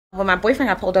When my boyfriend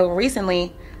got pulled over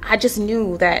recently, I just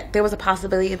knew that there was a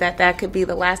possibility that that could be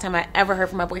the last time I ever heard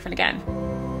from my boyfriend again.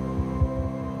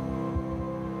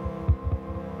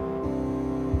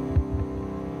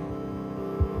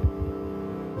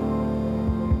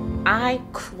 I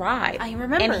cried. I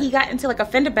remember. And he got into like a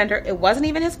fender bender. It wasn't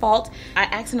even his fault. I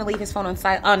asked him to leave his phone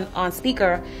on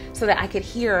speaker so that I could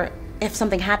hear if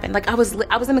something happened. Like I was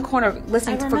in the corner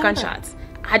listening for gunshots.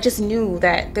 I just knew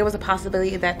that there was a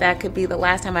possibility that that could be the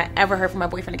last time I ever heard from my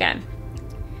boyfriend again.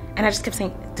 And I just kept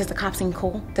saying, does the cop seem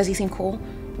cool? Does he seem cool?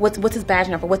 What's his badge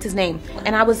number? What's his name?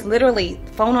 And I was literally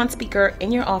phone on speaker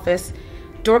in your office,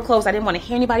 door closed. I didn't want to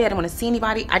hear anybody. I didn't want to see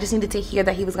anybody. I just needed to hear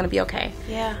that he was going to be okay.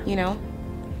 Yeah. You know?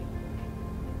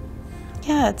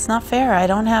 Yeah, it's not fair. I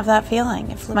don't have that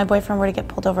feeling. If my boyfriend were to get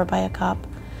pulled over by a cop,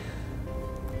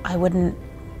 he wouldn't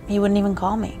even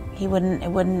call me.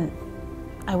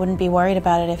 I wouldn't be worried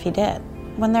about it if he did.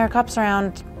 When there are cops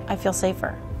around, I feel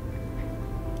safer.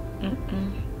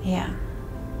 Yeah.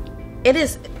 It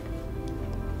is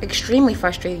extremely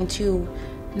frustrating to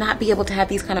not be able to have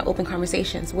these kind of open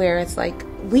conversations where it's like,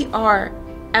 we are,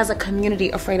 as a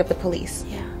community, afraid of the police.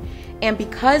 Yeah. And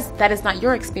because that is not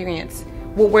your experience,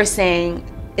 what we're saying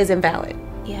is invalid.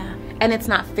 Yeah. And it's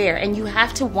not fair. And you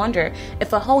have to wonder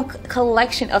if a whole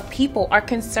collection of people are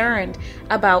concerned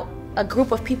about a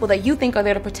group of people that you think are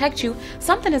there to protect you,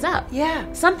 something is up. Yeah.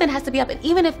 Something has to be up. And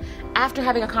even if after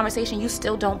having a conversation you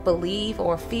still don't believe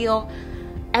or feel,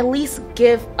 at least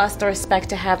give us the respect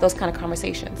to have those kind of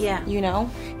conversations. Yeah. You know?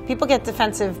 People get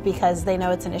defensive because they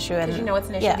know it's an issue. Because you know it's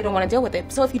an issue. Yeah. You don't want to deal with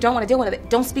it. So if you don't want to deal with it,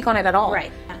 don't speak on it at all.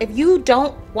 Right. If you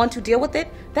don't want to deal with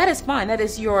it, that is fine. That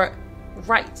is your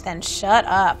right. Then shut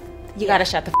up. You gotta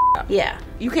shut the up. Yeah.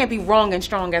 You can't be wrong and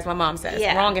strong, as my mom says.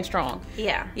 Yeah. Wrong and strong.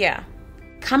 Yeah. Yeah.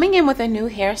 Coming in with a new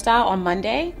hairstyle on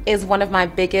Monday is one of my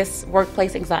biggest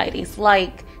workplace anxieties.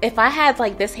 Like, if I had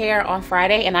like this hair on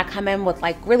Friday and I come in with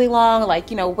like really long, like,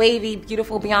 you know, wavy,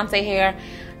 beautiful Beyonce hair,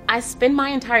 I spend my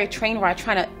entire train ride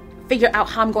trying to figure out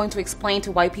how I'm going to explain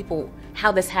to white people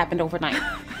how this happened overnight.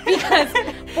 Because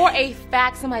for a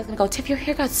fact, somebody's gonna go, Tiff, your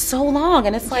hair got so long.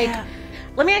 And it's like,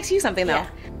 let me ask you something though. Yeah.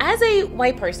 As a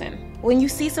white person, when you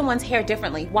see someone's hair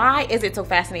differently, why is it so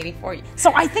fascinating for you?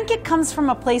 So I think it comes from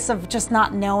a place of just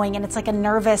not knowing, and it's like a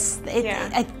nervous.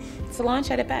 Solange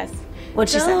said it best.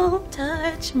 What'd she say? Don't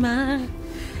touch my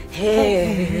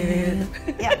hair.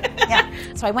 Yeah.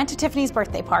 So I went to Tiffany's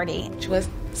birthday party, Which was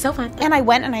so fun. and I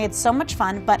went and I had so much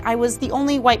fun, but I was the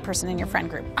only white person in your friend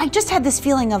group. I just had this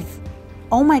feeling of,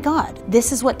 oh my God,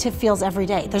 this is what Tiff feels every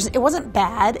day. It wasn't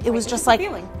bad. It was just like,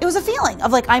 it was a feeling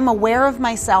of like, I'm aware of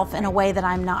myself in a way that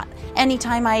I'm not.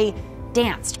 Anytime I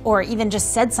danced or even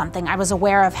just said something, I was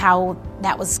aware of how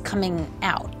that was coming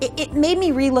out. It made me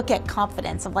relook at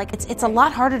confidence of like, it's a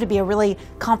lot harder to be a really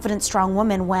confident, strong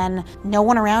woman when no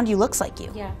one around you looks like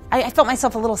you. Yeah. I felt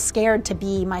myself a little scared to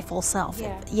be my full self.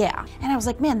 Yeah. And I was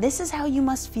like, man, this is how you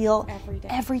must feel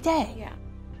every day. Yeah.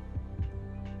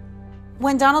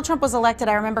 When Donald Trump was elected,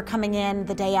 I remember coming in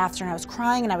the day after and I was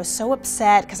crying and I was so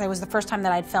upset because it was the first time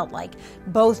that I'd felt like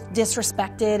both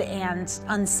disrespected and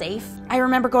unsafe. I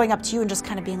remember going up to you and just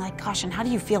kind of being like, gosh, and how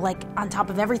do you feel like on top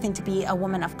of everything to be a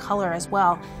woman of color as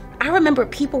well? I remember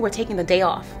people were taking the day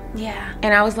off. Yeah.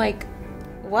 And I was like,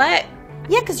 what?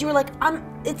 Yeah, because you were like,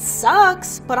 it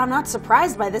sucks, but I'm not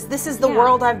surprised by this. This is the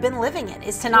world I've been living in,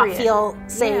 is to not feel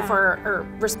safe or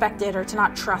respected or to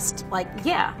not trust, like,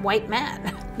 white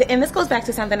men. And this goes back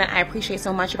to something that I appreciate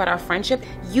so much about our friendship.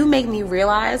 You make me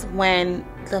realize when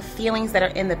the feelings that are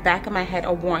in the back of my head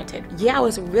are warranted. Yeah, I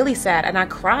was really sad and I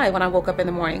cried when I woke up in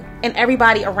the morning. And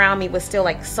everybody around me was still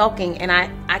like sulking and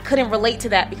I couldn't relate to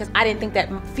that because I didn't think that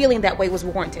feeling that way was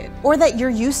warranted. Or that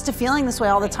you're used to feeling this way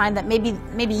all the time, that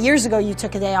maybe years ago you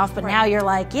took a day off, but now you're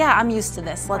like, yeah, I'm used to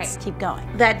this. Let's keep going.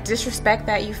 That disrespect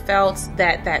that you felt,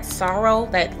 that sorrow,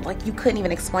 that like you couldn't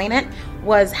even explain it,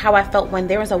 was how I felt when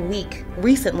there was a week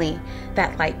recently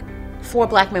that like 4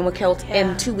 black men were killed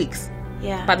in 2 weeks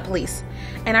by the police.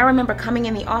 And I remember coming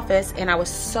in the office and I was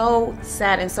so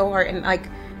sad and so hurt, and like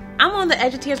I'm on the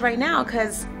edge of tears right now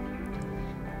because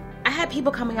I had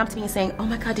people coming up to me and saying, oh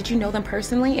my God, did you know them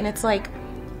personally? And it's like,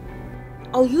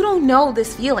 oh, you don't know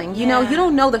this feeling. You know, you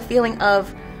don't know the feeling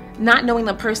of not knowing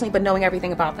them personally but knowing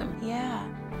everything about them. Yeah.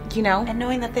 You know? And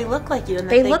knowing that they look like you. And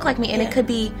they look like me, and it could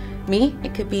be me,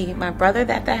 it could be my brother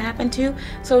that happened to.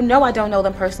 So no, I don't know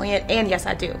them personally, and yes,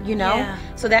 I do, you know? Yeah.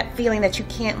 So that feeling that you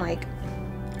can't like,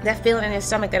 that feeling in your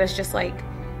stomach that is just like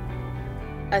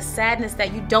a sadness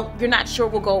that you're not sure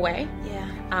will go away.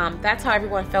 Yeah. That's how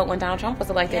everyone felt when Donald Trump was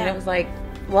elected. And it was like,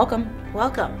 welcome.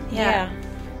 Yeah.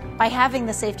 By having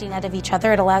the safety net of each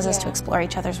other, it allows us to explore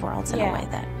each other's worlds in a way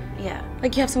that Yeah.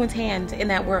 Like you have someone's hand in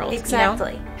that world.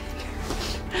 Exactly.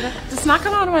 You know? It's not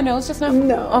coming out of my nose just now?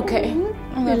 No. Okay.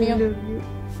 I love you.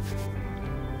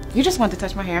 You just wanted to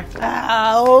touch my hair.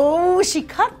 Oh, she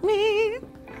cut me.